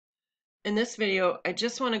In this video, I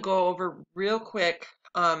just want to go over real quick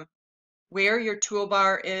where your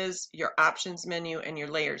toolbar is, your options menu, and your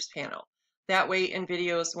layers panel. That way in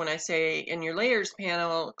videos, when I say in your layers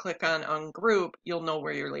panel, click on ungroup, you'll know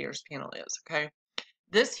where your layers panel is, okay?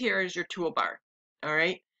 This here is your toolbar, all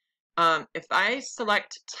right? If I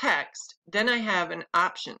select text, then I have an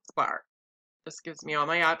options bar. This gives me all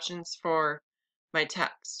my options for my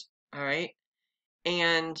text, all right?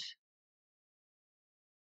 And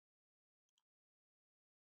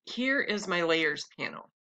here is my layers panel.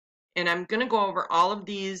 And I'm going to go over all of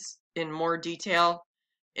these in more detail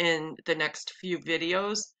in the next few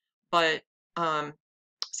videos, but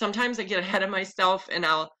sometimes I get ahead of myself and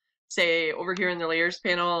I'll say over here in the layers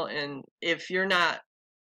panel, and if you're not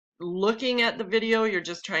looking at the video, you're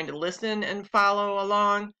just trying to listen and follow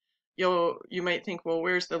along, you might think, well,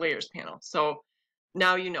 where's the layers panel? So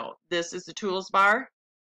now you know this is the tools bar,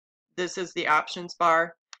 this is the options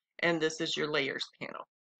bar, and this is your layers panel,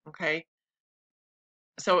 okay?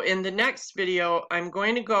 So in the next video, I'm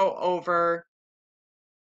going to go over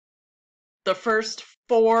the first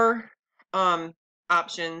four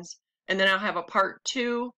options, and then I'll have a part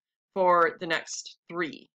 2 for the next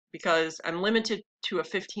 3 because I'm limited to a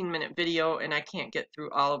 15-minute video and I can't get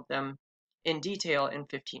through all of them in detail in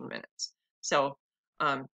 15 minutes. So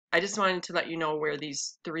I just wanted to let you know where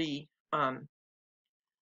these 3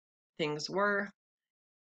 things were.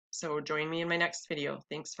 So join me in my next video.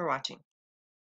 Thanks for watching.